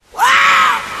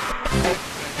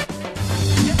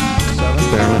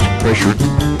Pressure.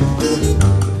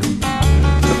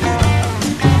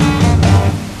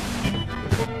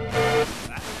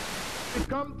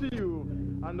 Come to you,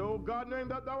 and oh God, knowing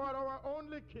that thou art our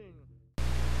only King.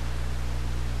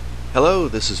 Hello,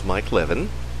 this is Mike Levin,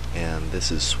 and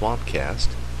this is Swampcast.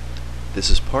 This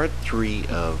is part 3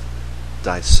 of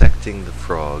Dissecting the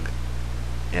Frog,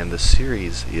 and the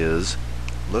series is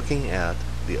looking at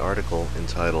the article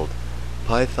entitled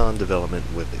Python Development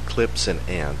with Eclipse and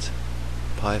Ant,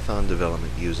 Python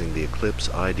Development using the Eclipse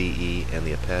IDE and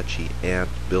the Apache Ant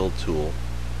build tool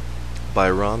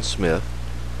by Ron Smith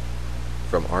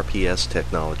from RPS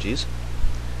Technologies,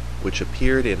 which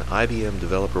appeared in IBM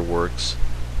Developer Works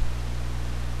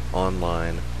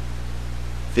online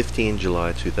 15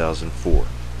 July 2004.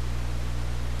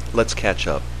 Let's catch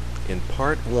up. In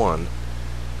part 1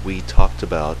 we talked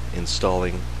about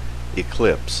installing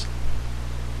Eclipse,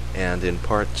 and in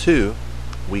part 2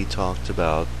 we talked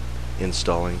about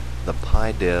installing the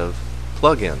PyDev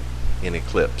plugin in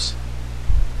Eclipse.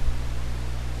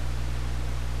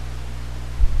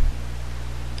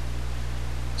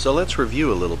 So let's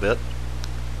review a little bit,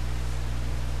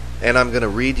 and I'm going to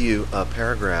read you a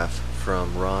paragraph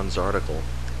from Ron's article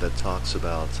that talks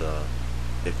about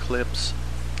Eclipse,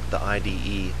 the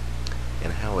IDE,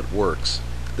 and how it works.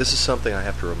 This is something I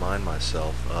have to remind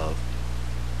myself of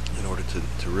in order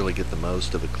to really get the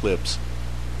most of Eclipse.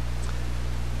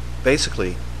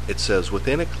 Basically, it says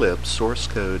within Eclipse, source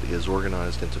code is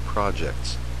organized into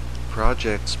projects.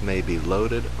 Projects may be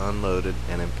loaded, unloaded,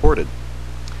 and imported.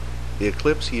 The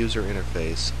Eclipse user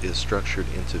interface is structured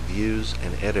into views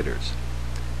and editors.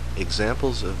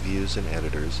 Examples of views and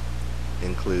editors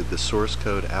include the source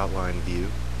code outline view,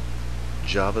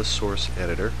 Java source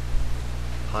editor,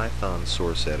 Python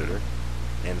source editor,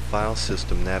 and file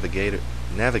system navigator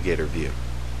view.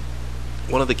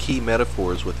 One of the key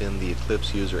metaphors within the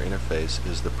Eclipse user interface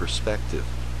is the perspective.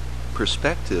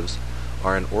 Perspectives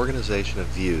are an organization of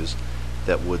views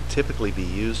that would typically be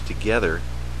used together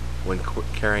when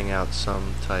carrying out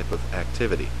some type of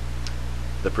activity.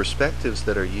 The perspectives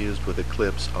that are used with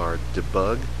Eclipse are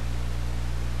debug,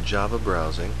 Java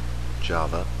browsing,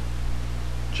 Java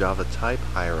type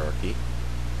hierarchy,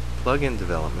 plugin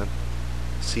development,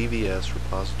 CVS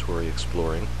repository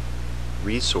exploring,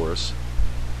 resource,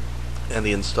 and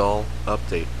the install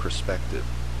update perspective.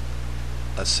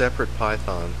 A separate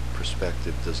Python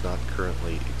perspective does not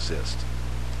currently exist.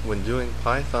 When doing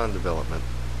Python development,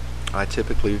 I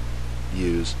typically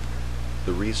use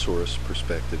the resource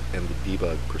perspective and the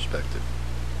debug perspective.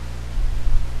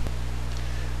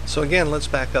 So again, let's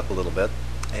back up a little bit,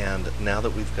 and now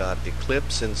that we've got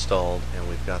Eclipse installed and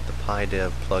we've got the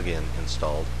PyDev plugin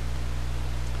installed,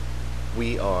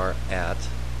 we are at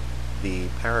the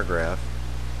paragraph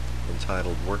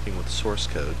entitled Working with Source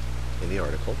Code in the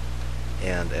article,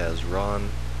 and as Ron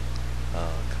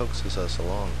coaxes us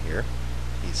along here,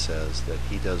 he says that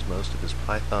he does most of his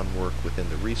Python work within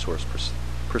the resource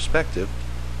perspective,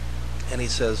 and he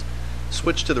says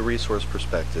switch to the resource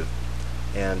perspective,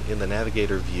 and in the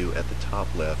navigator view at the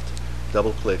top left,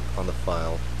 double click on the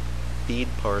file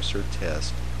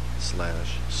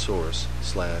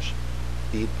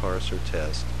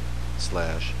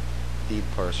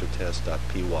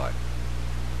feedparsertest/source/feedparsertest/feedparsertest.py.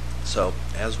 So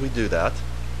as we do that,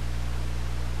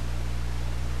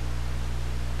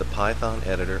 the Python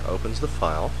editor opens the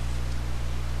file.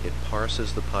 It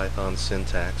parses the Python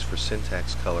syntax for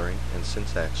syntax coloring and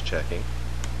syntax checking,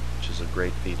 which is a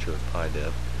great feature of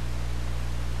PyDev.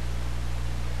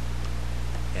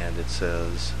 And it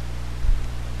says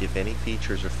if any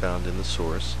features are found in the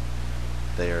source,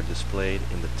 they are displayed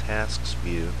in the tasks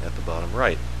view at the bottom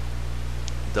right.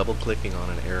 Double-clicking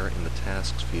on an error in the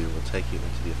tasks view will take you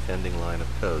into the offending line of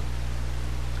code.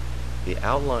 The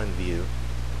outline view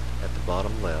at the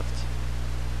bottom left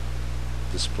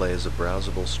displays a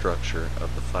browsable structure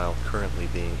of the file currently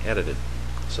being edited.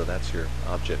 So that's your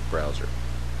object browser.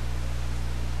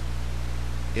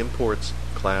 Imports,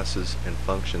 classes, and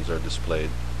functions are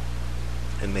displayed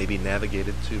and may be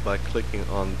navigated to by clicking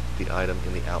on the item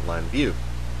in the outline view.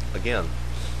 Again,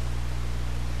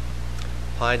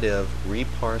 PyDev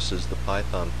reparses the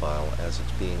Python file as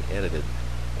it's being edited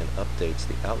and updates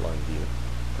the outline view,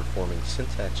 performing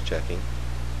syntax checking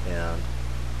and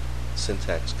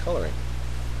syntax coloring.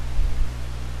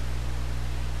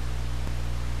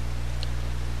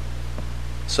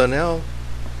 So now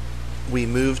we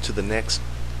move to the next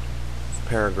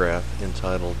paragraph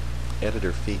entitled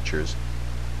Editor Features,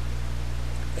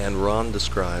 and Ron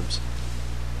describes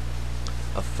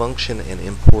a function and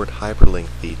import hyperlink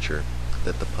feature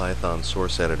that the Python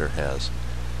source editor has.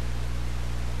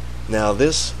 Now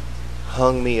this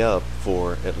hung me up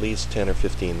for at least 10 or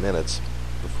 15 minutes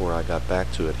before I got back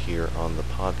to it here on the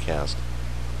podcast.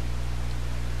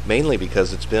 Mainly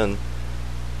because it's been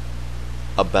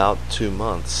about 2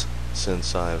 months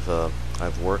since I've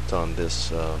worked on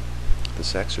this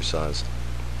exercise.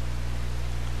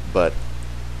 But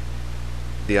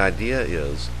the idea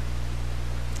is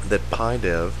that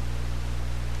PyDev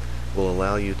will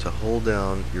allow you to hold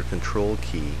down your control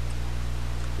key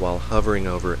while hovering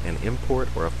over an import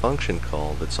or a function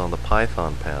call that's on the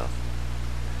Python path.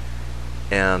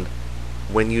 And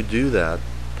when you do that,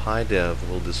 PyDev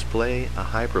will display a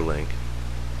hyperlink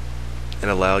and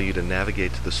allow you to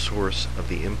navigate to the source of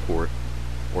the import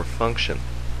or function.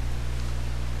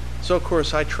 So of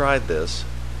course I tried this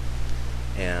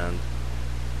and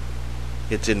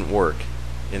it didn't work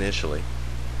initially.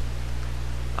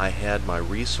 I had my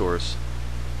resource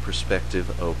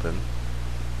perspective open.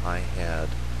 I had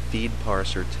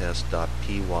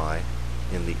feedparsertest.py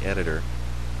in the editor,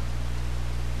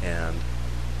 and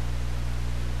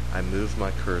I moved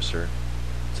my cursor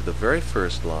to the very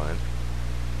first line,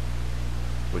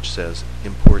 which says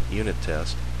import unit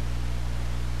test,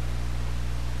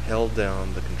 held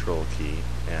down the control key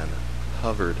and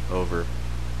hovered over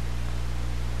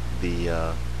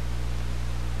the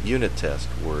unit test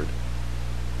word,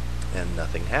 and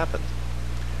nothing happened.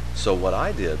 So what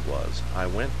I did was I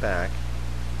went back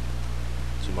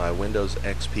to my Windows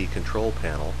XP control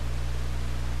panel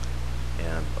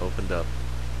and opened up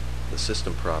the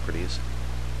system properties,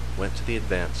 went to the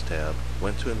Advanced tab,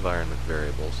 went to Environment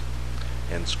Variables,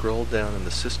 and scrolled down in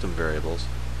the System Variables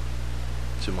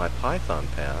to my Python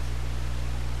path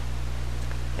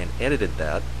and edited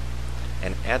that,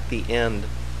 and at the end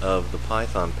of the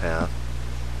Python path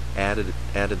added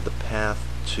the path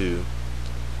to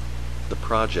the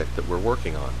project that we're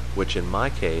working on, which in my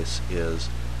case is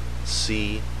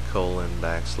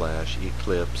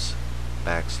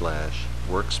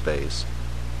C:/Eclipse/workspace,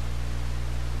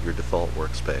 your default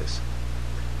workspace,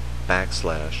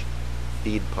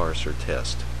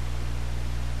 /feedparsertest.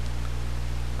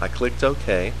 I clicked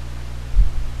OK,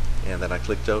 and then I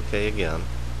clicked OK again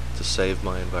to save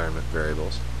my environment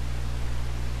variables,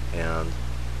 and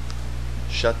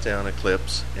shut down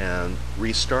Eclipse and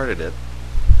restarted it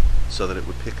so that it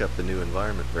would pick up the new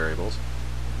environment variables.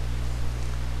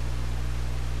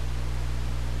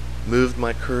 Moved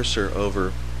my cursor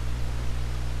over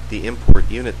the import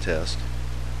unit test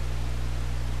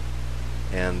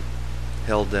and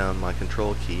held down my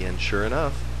control key, and sure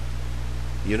enough,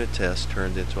 unit test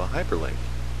turned into a hyperlink.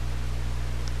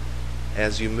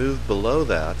 As you move below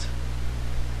that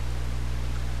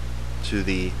to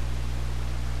the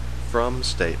from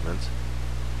statement,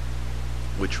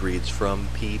 which reads from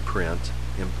pprint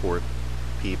import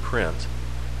pprint,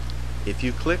 if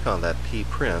you click on that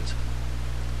pprint,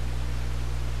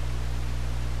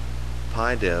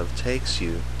 PyDev takes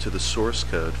you to the source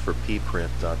code for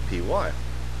pprint.py.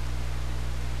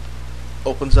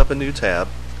 Opens up a new tab,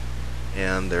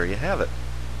 and there you have it,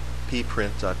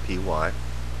 pprint.py.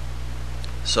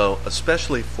 So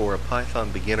especially for a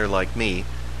Python beginner like me,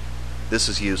 this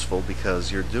is useful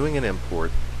because you're doing an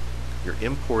import, you're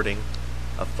importing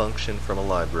a function from a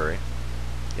library,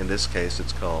 in this case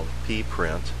it's called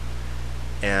pprint,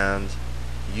 and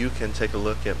you can take a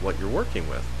look at what you're working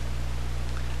with.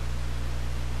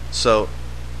 So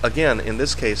again, in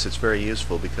this case it's very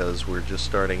useful because we're just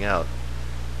starting out.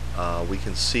 We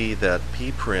can see that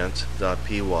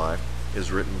pprint.py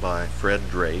is written by Fred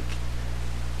Drake,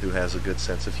 who has a good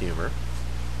sense of humor,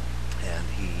 and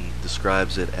he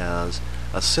describes it as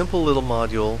a simple little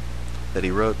module that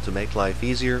he wrote to make life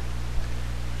easier.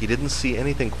 He didn't see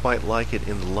anything quite like it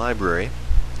in the library,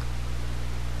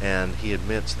 and he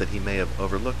admits that he may have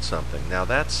overlooked something. Now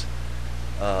that's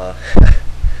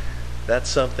that's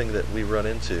something that we run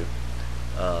into.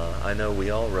 I know we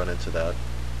all run into that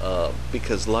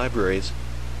because libraries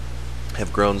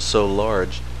have grown so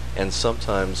large and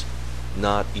sometimes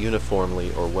not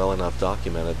uniformly or well enough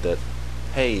documented that,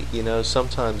 hey, you know,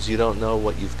 sometimes you don't know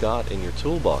what you've got in your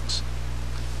toolbox.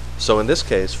 So in this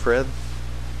case, Fred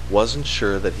wasn't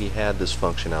sure that he had this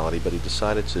functionality, but he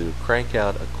decided to crank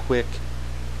out a quick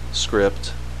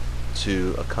script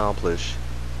to accomplish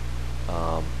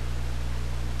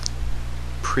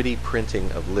pretty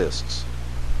printing of lists.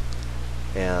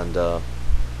 And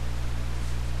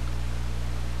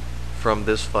from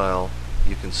this file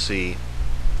you can see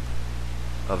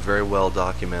a very well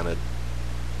documented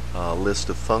list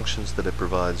of functions that it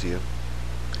provides you,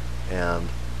 and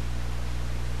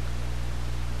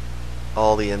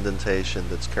all the indentation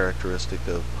that's characteristic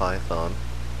of Python,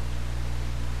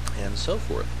 and so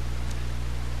forth.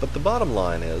 But the bottom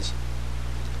line is,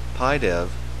 PyDev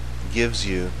gives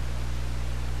you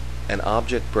an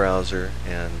object browser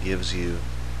and gives you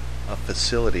a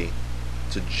facility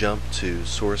to jump to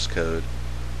source code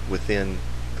within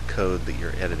the code that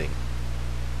you're editing.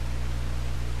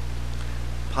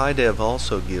 PyDev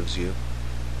also gives you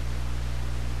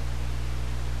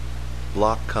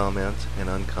block comment and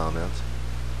uncomment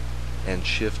and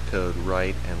shift code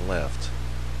right and left.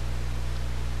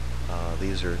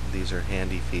 These are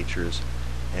handy features,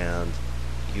 and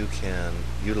you can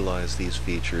utilize these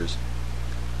features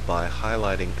by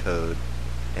highlighting code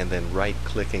and then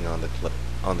right-clicking on the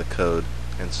code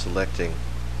and selecting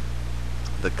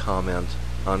the comment,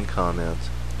 uncomment,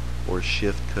 or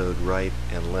shift code right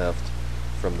and left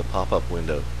from the pop-up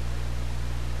window.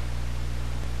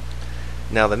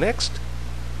 Now the next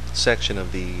section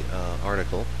of the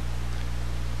article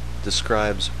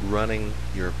describes running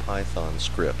your Python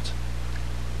script,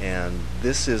 and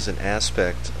this is an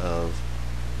aspect of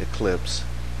Eclipse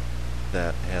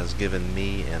that has given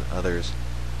me and others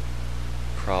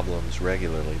problems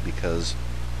regularly, because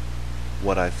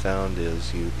what I found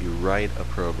is you write a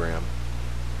program,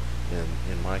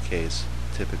 in my case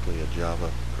typically a Java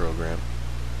program,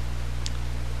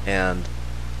 and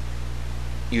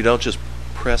you don't just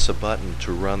press a button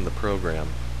to run the program.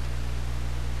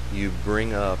 You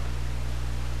bring up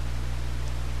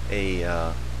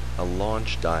a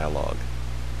launch dialog,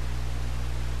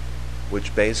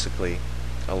 which basically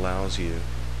allows you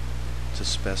to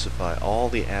specify all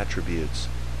the attributes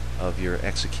of your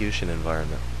execution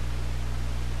environment.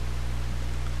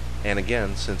 And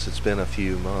again, since it's been a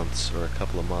few months or a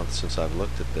couple of months since I've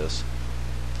looked at this,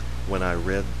 when I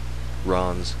read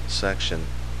Ron's section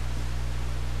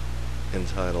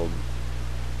entitled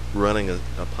Running a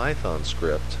Python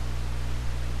Script,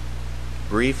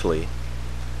 briefly,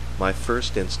 my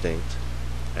first instinct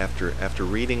after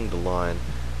reading the line,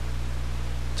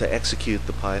 to execute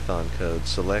the Python code,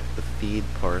 select the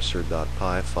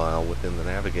feedparser.py file within the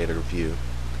navigator view,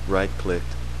 right-click,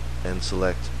 and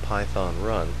select Python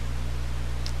Run.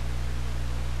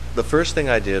 The first thing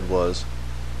I did was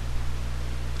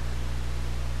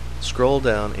scroll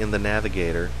down in the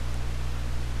navigator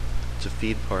to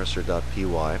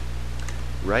feedparser.py,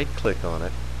 right-click on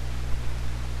it,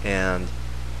 and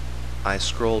I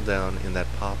scrolled down in that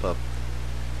pop-up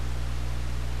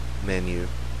menu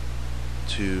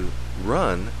to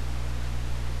Run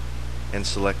and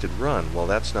selected Run. Well,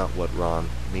 that's not what Ron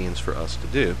means for us to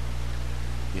do.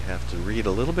 You have to read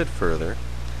a little bit further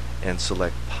and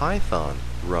select Python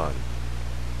Run,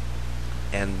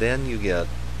 and then you get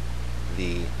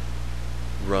the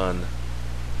Run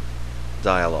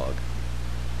dialog.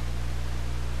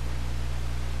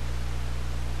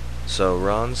 So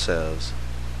Ron says,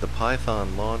 the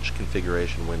Python launch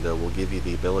configuration window will give you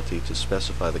the ability to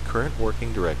specify the current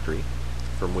working directory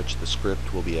from which the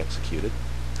script will be executed,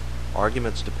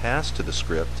 arguments to pass to the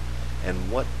script, and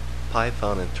what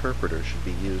Python interpreter should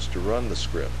be used to run the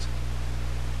script.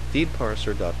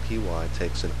 Feedparser.py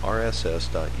takes an RSS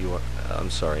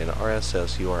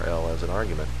URL as an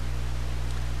argument.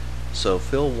 So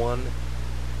fill one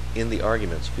in the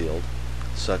arguments field,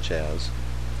 such as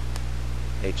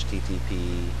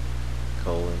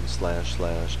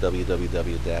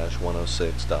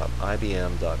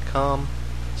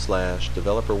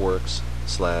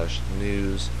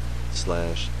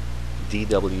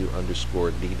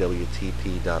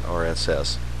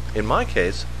In my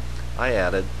case, I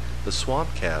added the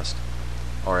Swampcast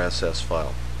RSS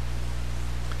file.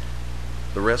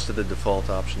 The rest of the default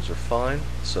options are fine,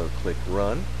 so click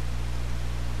Run,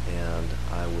 and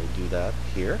I will do that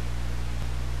here.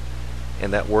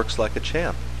 And that works like a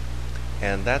champ.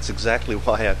 And that's exactly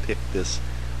why I picked this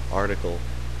article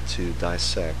to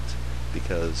dissect,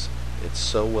 because it's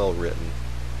so well written,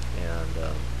 and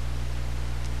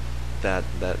that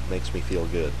makes me feel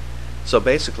good. So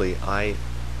basically, I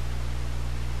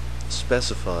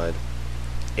specified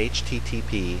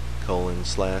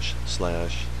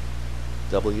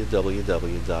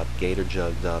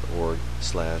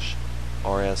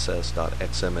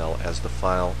http://www.gatorjug.org/rss.xml as the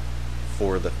file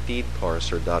for the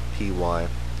feedparser.py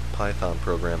Python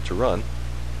program to run.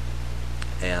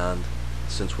 And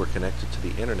since we're connected to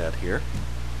the internet here,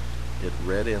 it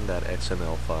read in that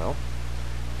XML file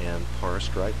and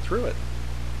parsed right through it.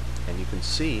 And you can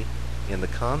see in the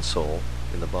console,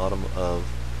 in the bottom of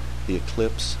the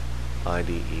Eclipse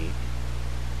IDE,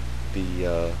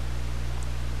 the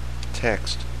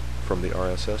text from the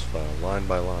RSS file, line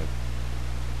by line.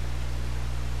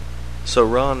 So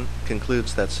Ron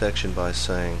concludes that section by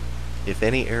saying, if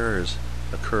any errors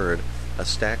occurred, a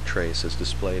stack trace is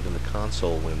displayed in the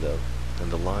console window,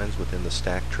 and the lines within the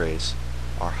stack trace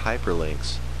are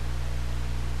hyperlinks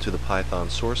to the Python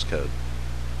source code.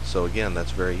 So again,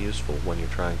 that's very useful when you're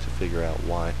trying to figure out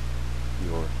why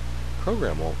your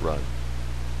program won't run.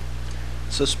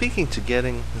 So speaking of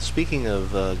getting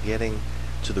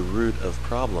to the root of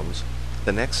problems,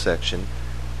 the next section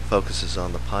focuses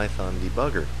on the Python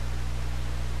debugger.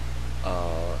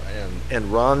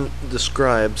 And Ron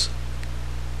describes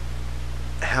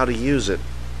how to use it.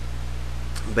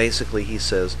 Basically, he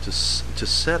says to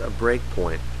set a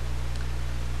breakpoint,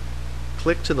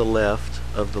 click to the left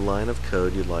of the line of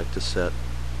code you'd like to set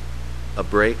a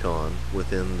break on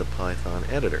within the Python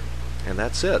editor. And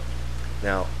that's it.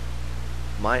 Now,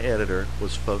 my editor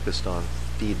was focused on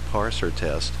feed parser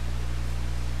test.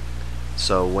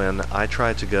 So when I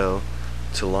tried to go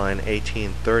to line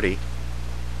 1830,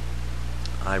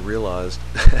 I realized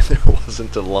there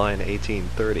wasn't a line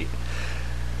 1830.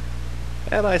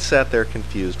 And I sat there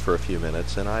confused for a few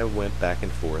minutes, and I went back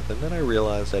and forth, and then I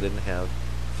realized I didn't have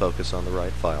focus on the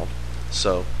right file.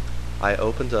 So I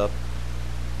opened up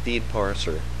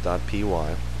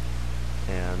feedparser.py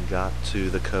and got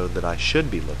to the code that I should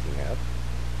be looking at.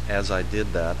 As I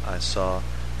did that, I saw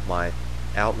my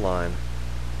outline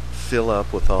fill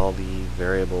up with all the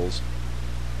variables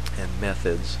and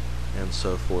methods and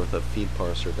so forth of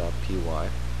feedparser.py,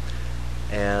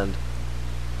 and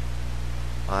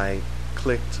I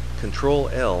clicked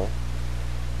Control-L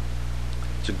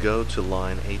to go to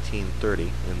line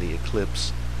 1830 in the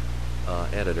Eclipse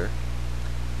editor,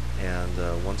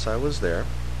 and once I was there,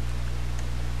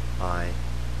 I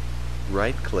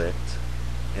right-clicked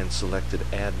and selected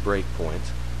Add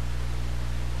Breakpoint,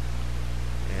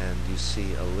 and you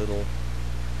see a little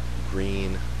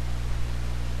green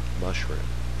mushroom.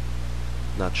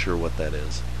 Not sure what that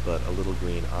is, but a little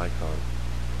green icon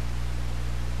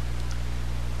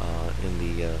in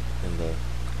the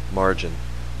margin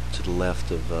to the left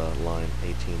of line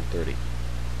 1830.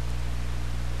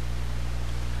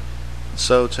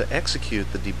 So to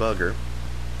execute the debugger,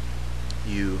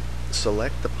 you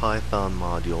select the Python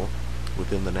module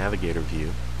within the Navigator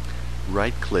view,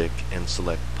 right-click and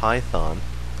select Python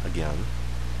again,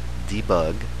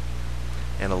 debug,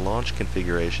 and a launch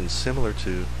configuration similar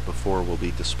to before will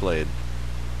be displayed.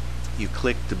 You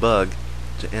click debug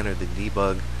to enter the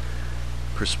debug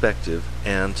perspective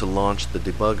and to launch the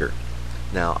debugger.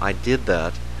 Now I did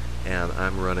that, and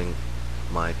I'm running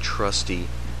my trusty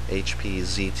HP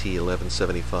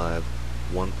ZT1175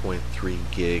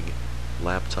 1.3 gig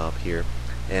laptop here,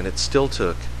 and it still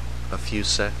took a few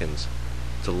seconds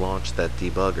to launch that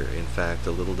debugger. In fact,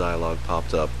 a little dialog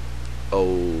popped up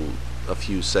a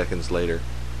few seconds later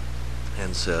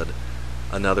and said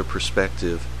another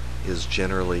perspective is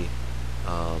generally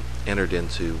entered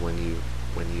into when you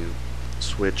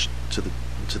switch to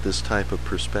this type of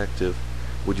perspective.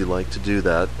 Would you like to do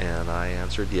that? And I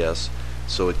answered yes,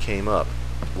 so it came up.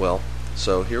 Well,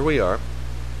 so here we are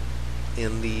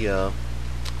in the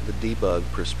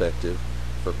debug perspective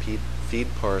for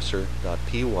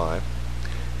feedparser.py,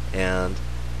 and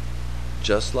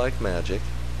just like magic,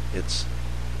 it's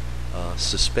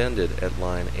suspended at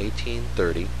line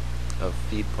 1830 of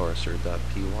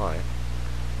feedparser.py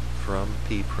from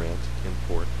pprint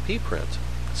import pprint.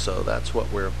 So that's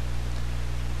what we're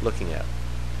looking at.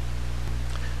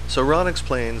 So Ron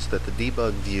explains that the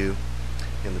debug view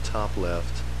in the top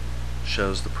left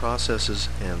shows the processes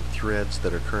and threads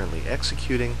that are currently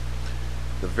executing.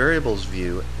 The variables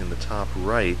view in the top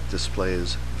right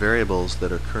displays variables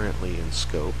that are currently in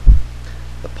scope.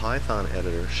 The Python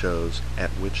editor shows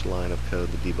at which line of code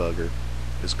the debugger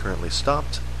is currently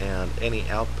stopped, and any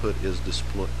output is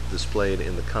displayed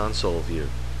in the console view.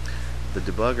 The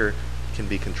debugger can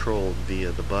be controlled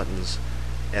via the buttons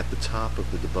at the top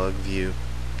of the debug view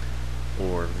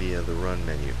or via the run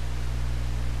menu.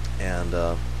 And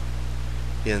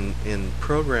in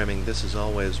programming, this has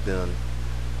always been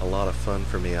a lot of fun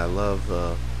for me. I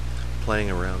love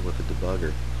playing around with the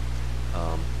debugger.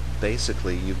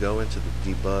 Basically, you go into the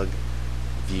debug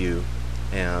view,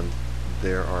 and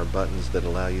there are buttons that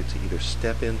allow you to either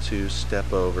step into,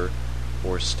 step over,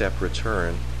 or step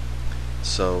return.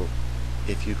 So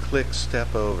if you click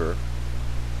step over,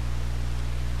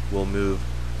 we'll move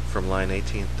from line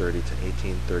 1830 to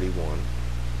 1831.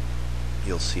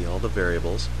 You'll see all the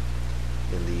variables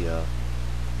in the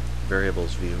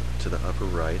variables view to the upper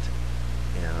right,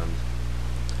 and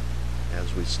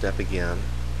as we step again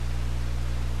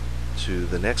to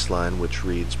the next line, which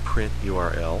reads print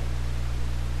URL,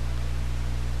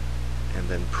 and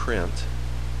then print,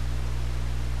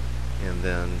 and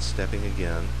then stepping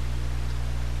again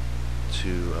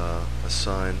to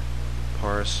assign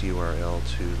parse URL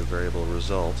to the variable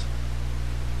result,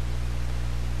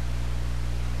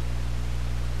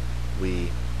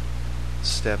 we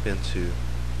step into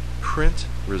print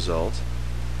result,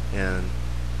 and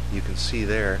you can see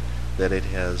there that it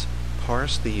has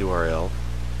parsed the URL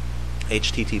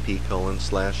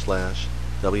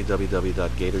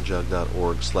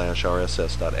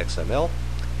http://www.gatorjug.org/rss.xml,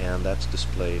 and that's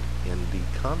displayed in the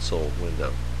console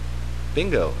window.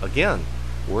 Bingo! Again,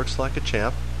 works like a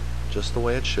champ, just the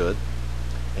way it should,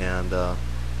 and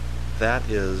that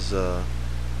is a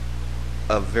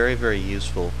very, very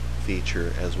useful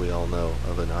feature, as we all know,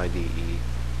 of an IDE,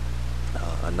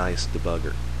 a nice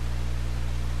debugger.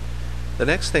 The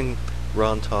next thing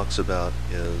Ron talks about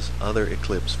is other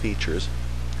Eclipse features,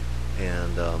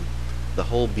 and the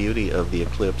whole beauty of the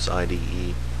Eclipse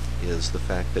IDE is the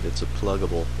fact that it's a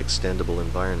pluggable, extendable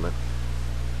environment.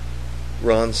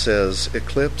 Ron says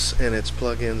Eclipse and its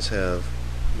plugins have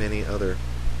many other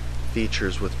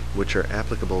features which are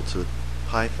applicable to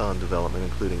Python development,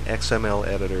 including XML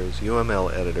editors,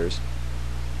 UML editors,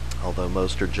 although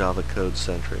most are Java code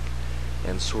centric,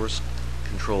 and source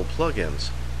control plugins.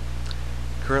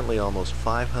 Currently almost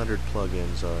 500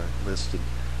 plugins are listed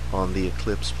on the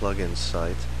Eclipse plugins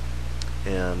site,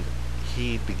 and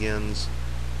he begins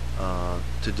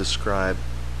to describe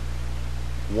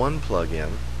one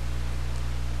plugin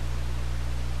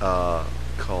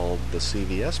called the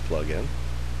CVS plugin,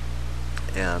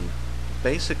 and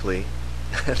basically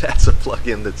that's a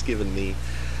plugin that's given me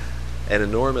an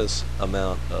enormous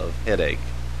amount of headache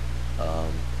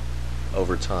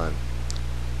over time.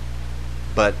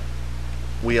 But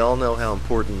we all know how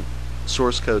important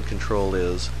source code control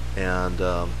is, and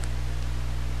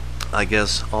I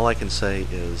guess all I can say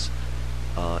is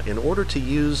in order to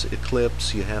use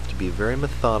Eclipse, you have to be very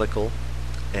methodical,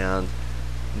 and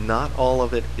not all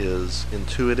of it is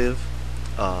intuitive.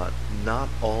 Not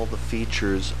all the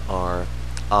features are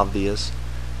obvious.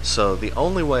 So the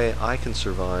only way I can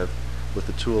survive with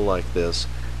a tool like this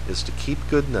is to keep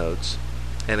good notes,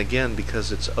 and again,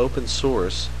 because it's open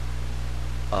source,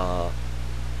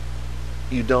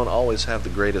 you don't always have the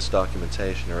greatest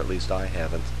documentation, or at least I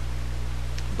haven't,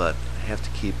 but I have to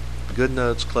keep good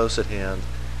notes close at hand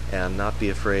and not be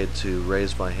afraid to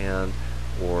raise my hand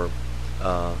or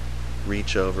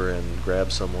reach over and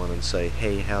grab someone and say,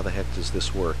 hey, how the heck does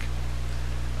this work?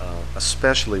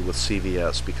 Especially with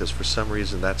CVS, because for some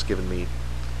reason that's given me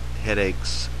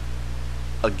headaches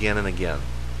again and again.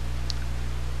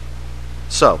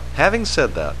 So, having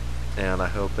said that, and I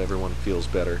hope everyone feels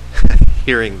better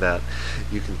hearing that,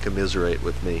 you can commiserate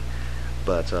with me,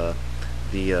 but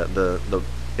the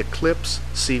Eclipse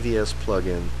CVS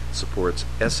plugin supports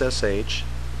SSH,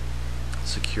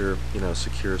 secure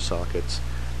sockets,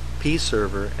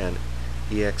 pserver, and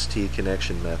ext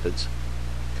connection methods.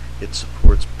 It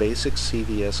supports basic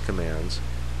CVS commands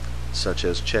such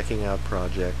as checking out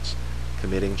projects,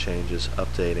 committing changes,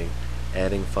 updating,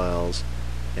 adding files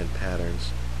and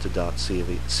patterns to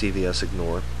 .cvs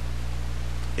ignore.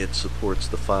 It supports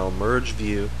the file merge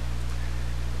view.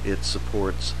 It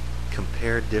supports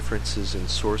compare differences in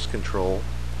source control,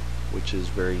 which is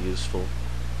very useful,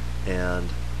 and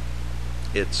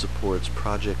it supports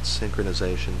project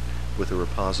synchronization with a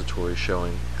repository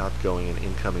showing outgoing and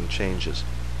incoming changes.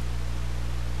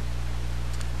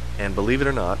 And believe it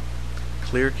or not,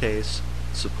 ClearCase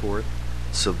support,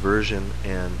 Subversion,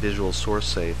 and Visual Source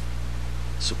Safe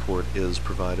support is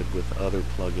provided with other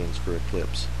plugins for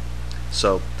Eclipse.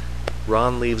 So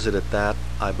Ron leaves it at that.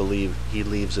 I believe he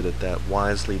leaves it at that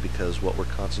wisely, because what we're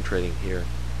concentrating here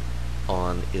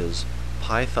on is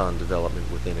Python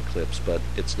development within Eclipse, but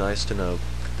it's nice to know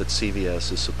that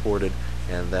CVS is supported,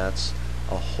 and that's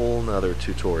a whole nother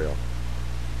tutorial.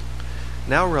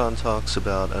 Now Ron talks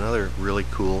about another really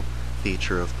cool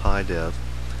feature of PyDev,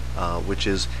 which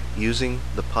is using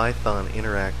the Python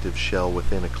interactive shell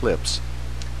within Eclipse.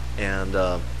 And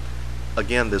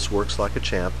again, this works like a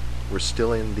champ. We're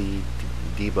still in the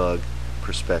debug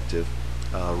perspective.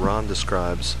 Ron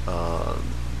describes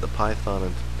the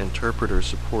Python interpreter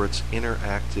supports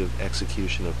interactive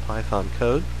execution of Python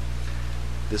code.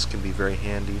 This can be very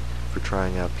handy for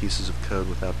trying out pieces of code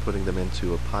without putting them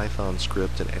into a Python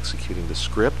script and executing the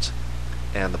script.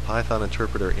 And the Python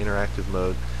interpreter interactive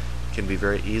mode can be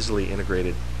very easily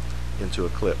integrated into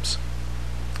Eclipse.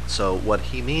 So what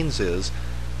he means is,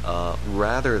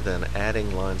 rather than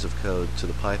adding lines of code to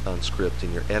the Python script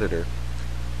in your editor,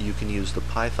 you can use the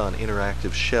Python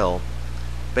interactive shell.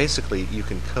 Basically, you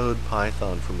can code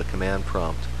Python from the command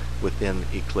prompt within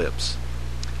Eclipse.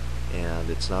 And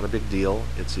it's not a big deal,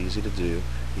 it's easy to do.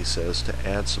 He says to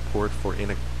add support for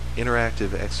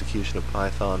interactive execution of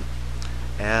Python,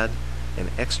 add an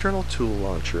external tool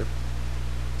launcher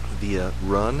via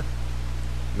Run,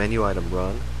 menu item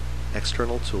Run,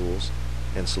 External Tools,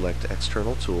 and select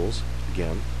External Tools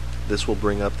again. This will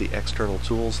bring up the External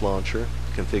Tools Launcher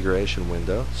configuration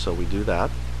window, so we do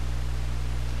that.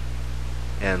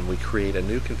 And we create a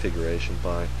new configuration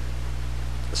by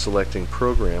selecting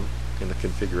Program in the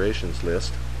Configurations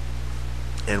list,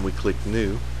 and we click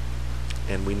New,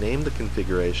 and we name the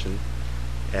configuration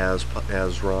as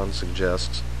Ron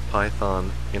suggests,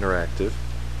 Python Interactive.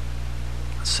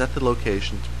 Set the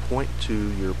location to point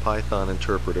to your Python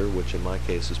interpreter, which in my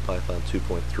case is Python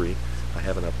 2.3. I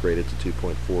haven't upgraded to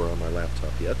 2.4 on my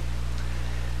laptop yet.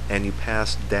 And you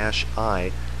pass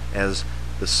 -I as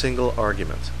the single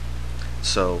argument.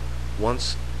 So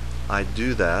once I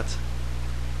do that,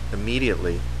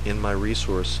 immediately in my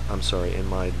in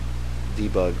my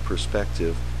debug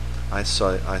perspective, I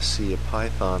see a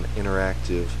Python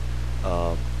Interactive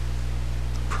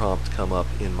prompt come up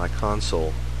in my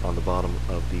console on the bottom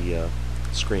of the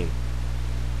screen.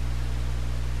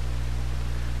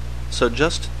 So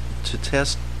just to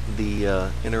test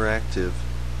the interactive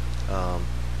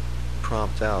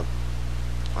prompt out,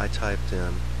 I typed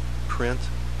in print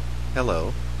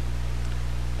hello,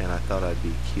 and I thought I'd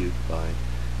be cute by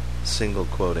single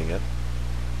quoting it.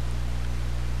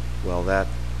 Well, that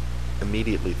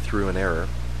immediately threw an error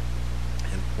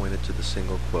and pointed to the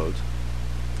single quote.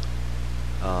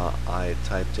 I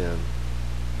typed in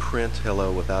print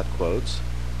hello without quotes,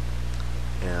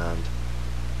 and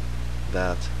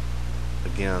that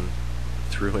again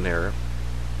threw an error.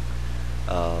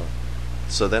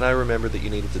 So then I remembered that you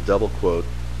needed to double quote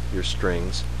your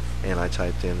strings, and I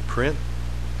typed in print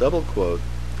double quote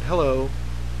hello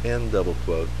and double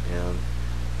quote, and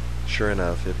sure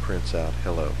enough it prints out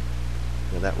hello.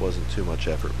 And that wasn't too much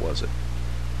effort, was it?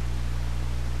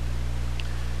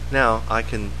 Now I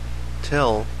can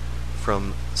tell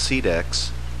from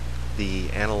CDEX, the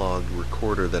analog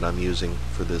recorder that I'm using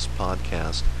for this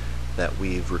podcast, that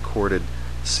we've recorded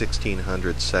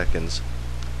 1600 seconds,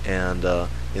 and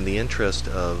in the interest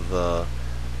of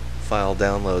file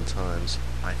download times,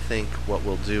 I think what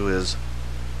we'll do is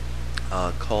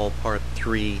call part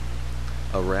 3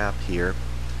 a wrap here.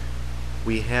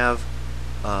 We have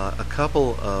a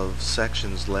couple of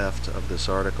sections left of this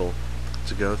article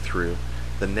to go through.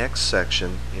 The next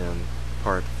section in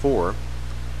part 4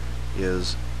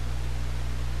 is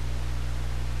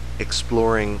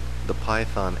exploring the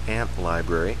Python ANT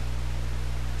library,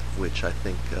 which I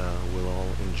think we'll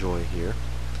all enjoy here.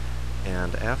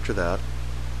 And after that,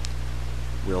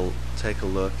 we'll take a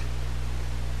look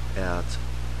at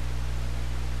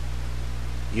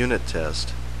unit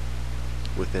test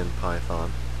within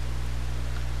Python,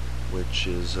 which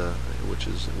is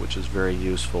very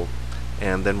useful,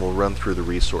 and then we'll run through the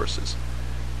resources.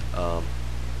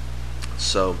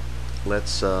 So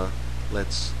let's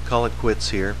call it quits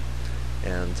here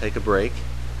and take a break.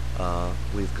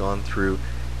 We've gone through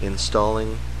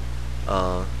installing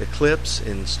Eclipse,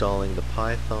 installing the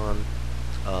Python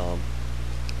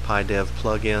PyDev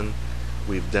plugin.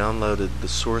 We've downloaded the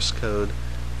source code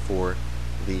for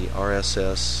the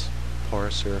RSS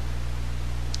parser.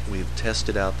 We've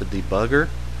tested out the debugger,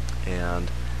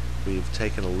 and we've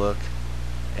taken a look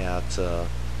at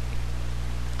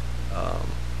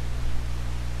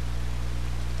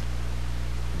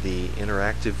the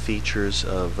interactive features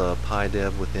of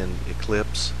PyDev within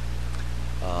Eclipse.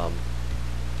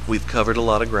 We've covered a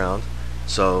lot of ground,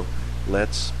 so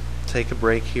let's take a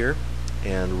break here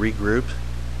and regroup,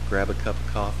 grab a cup of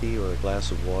coffee or a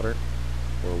glass of water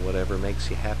or whatever makes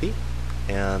you happy,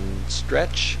 and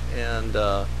stretch, and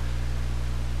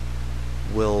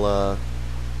we'll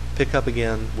pick up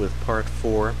again with part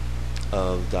 4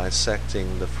 of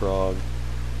dissecting the Frog,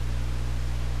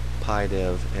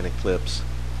 PyDev, and Eclipse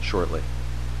shortly.